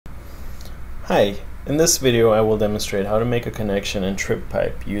Hi, in this video I will demonstrate how to make a connection and trip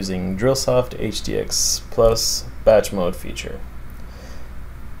pipe using DrillSoft HDX Plus batch mode feature.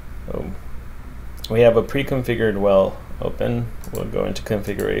 We have a pre-configured well open. We'll go into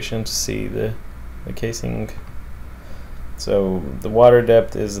configuration to see the casing. So the water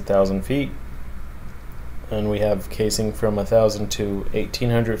depth is 1,000 feet, and we have casing from 1,000 to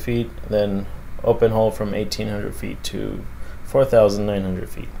 1,800 feet, then open hole from 1,800 feet to 4,900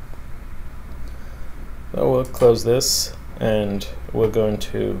 feet. So we'll close this and we'll go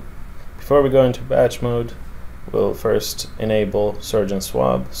into, before we go into batch mode, we'll first enable surge and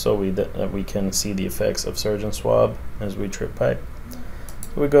swab so we can see the effects of surge and swab as we trip pipe.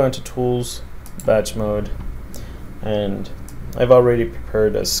 So we go into tools, batch mode, and I've already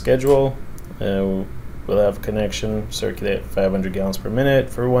prepared a schedule. We'll have connection circulate 500 gallons per minute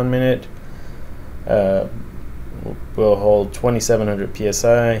for 1 minute. We'll hold 2,700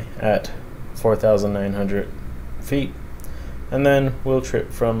 psi at 4,900 feet, and then we'll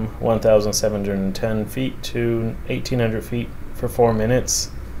trip from 1,710 feet to 1,800 feet for 4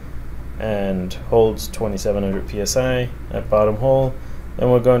 minutes and holds 2,700 psi at bottom hole. Then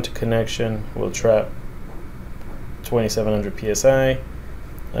we'll go into connection, we'll trap 2,700 psi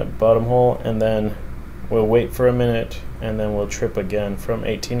at bottom hole, and then we'll wait for a minute, and then we'll trip again from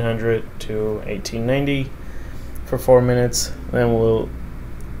 1,800 to 1,890 for 4 minutes. Then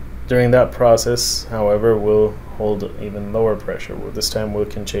during that process, however, we'll hold even lower pressure. This time we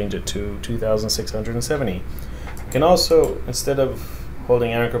can change it to 2,670. We can also, instead of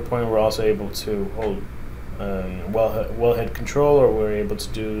holding anchor point, we're also able to hold wellhead control, or we're able to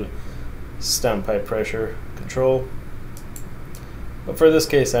do standpipe pressure control. But for this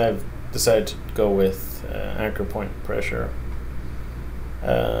case, I've decided to go with anchor point pressure.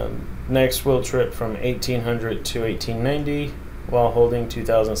 Next, we'll trip from 1,800 to 1,890 while holding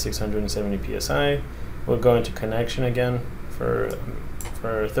 2,670 psi. We'll go into connection again for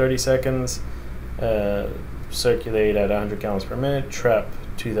 30 seconds, circulate at 100 gallons per minute, trap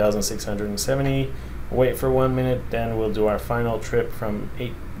 2,670, wait for 1 minute, then we'll do our final trip from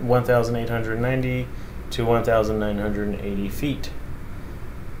 1,890 to 1,980 feet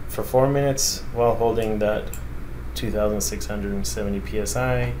for 4 minutes while holding that 2,670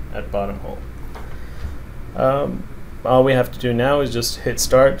 psi at bottom hole. All we have to do now is just hit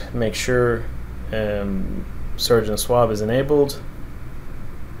start, make sure surge and swab is enabled,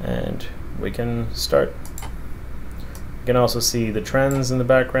 and we can start. You can also see the trends in the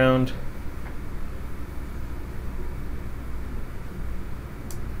background.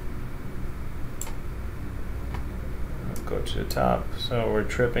 Go to the top, so we're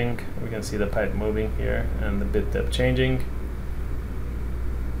tripping. We can see the pipe moving here and the bit depth changing.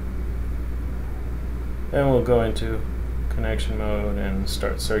 Then we'll go into connection mode and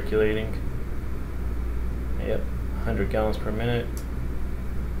start circulating. Yep, 100 gallons per minute.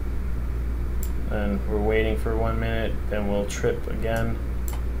 And we're waiting for 1 minute, then we'll trip again.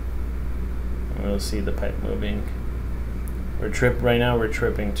 And we'll see the pipe moving. Right now we're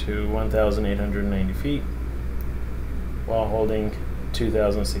tripping to 1,890 feet while holding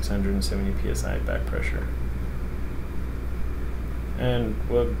 2,670 psi back pressure. And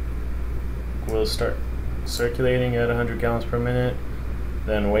we'll start circulating at 100 gallons per minute,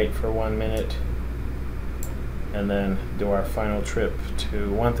 then wait for 1 minute, and then do our final trip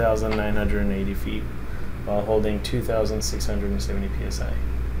to 1,980 feet while holding 2,670 psi.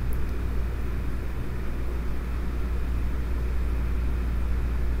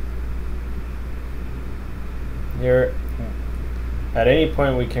 Here, at any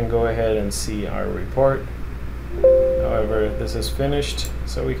point we can go ahead and see our report. However, this is finished,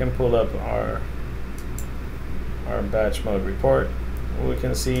 so we can pull up our batch mode report. We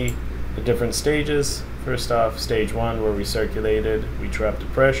can see the different stages. First off, stage 1, where we circulated, we trapped the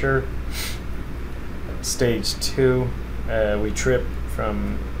pressure. Stage 2, we trip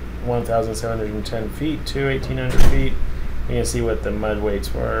from 1,710 feet to 1,800 feet. You can see what the mud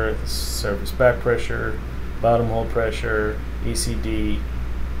weights were, the surface back pressure, bottom hole pressure, ECD,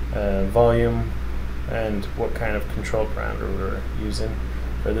 volume, and what kind of control parameter we're using.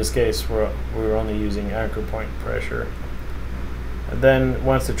 For this case, we're only using anchor point pressure. And then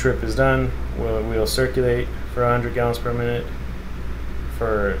once the trip is done, we'll circulate for 100 gallons per minute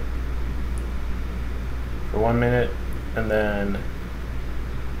for 1 minute, and then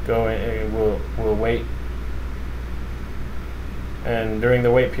we'll wait. And during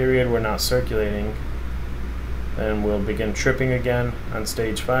the wait period, we're not circulating. Then we'll begin tripping again on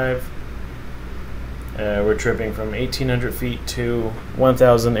stage 5. We're tripping from 1,800 feet to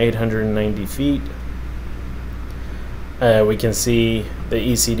 1,890 feet. we can see the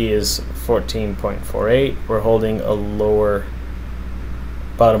ECD is 14.48. We're holding a lower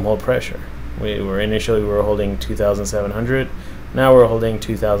bottom hole pressure. Initially we were holding 2,700. Now we're holding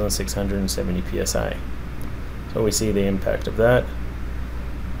 2,670 psi. So we see the impact of that.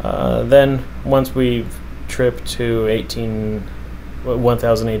 Then once we've tripped to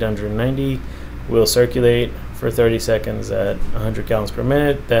 1,890, we'll circulate for 30 seconds at 100 gallons per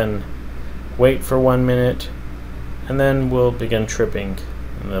minute, then wait for 1 minute, and then we'll begin tripping.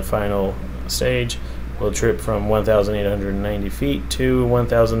 In the final stage, we'll trip from 1,890 feet to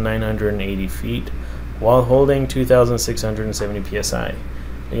 1,980 feet while holding 2,670 psi.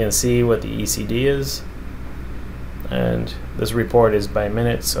 You can see what the ECD is, and this report is by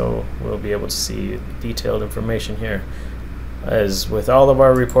minute, so we'll be able to see detailed information here. As with all of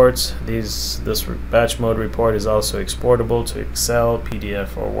our reports, this batch mode report is also exportable to Excel,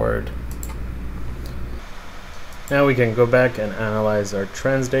 PDF, or Word. Now we can go back and analyze our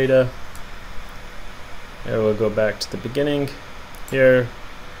trends data. We'll go back to the beginning. Here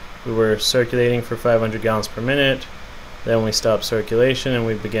we were circulating for 500 gallons per minute, then we stopped circulation and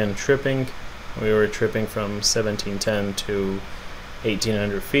we began tripping. We were tripping from 1710 to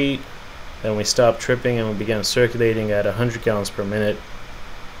 1800 feet. Then we stopped tripping and we began circulating at 100 gallons per minute,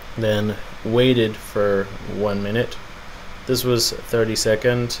 then waited for 1 minute. This was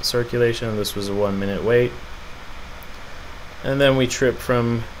 30-second circulation, this was a 1 minute wait. And then we trip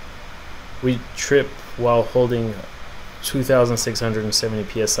while holding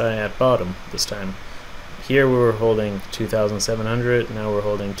 2,670 psi at bottom this time. Here we were holding 2,700, now we're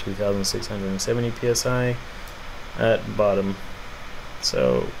holding 2,670 psi at bottom.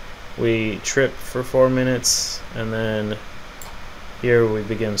 So we trip for 4 minutes, and then here we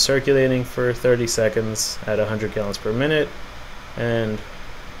begin circulating for 30 seconds at 100 gallons per minute, and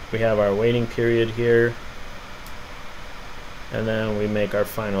we have our waiting period here, and then we make our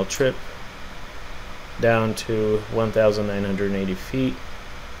final trip down to 1,980 feet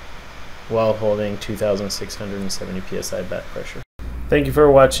while holding 2,670 psi back pressure. Thank you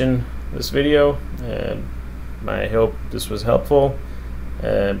for watching this video. I hope this was helpful.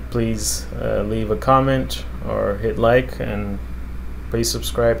 Please leave a comment or hit like, and please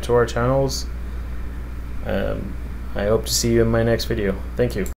subscribe to our channels. I hope to see you in my next video. Thank you.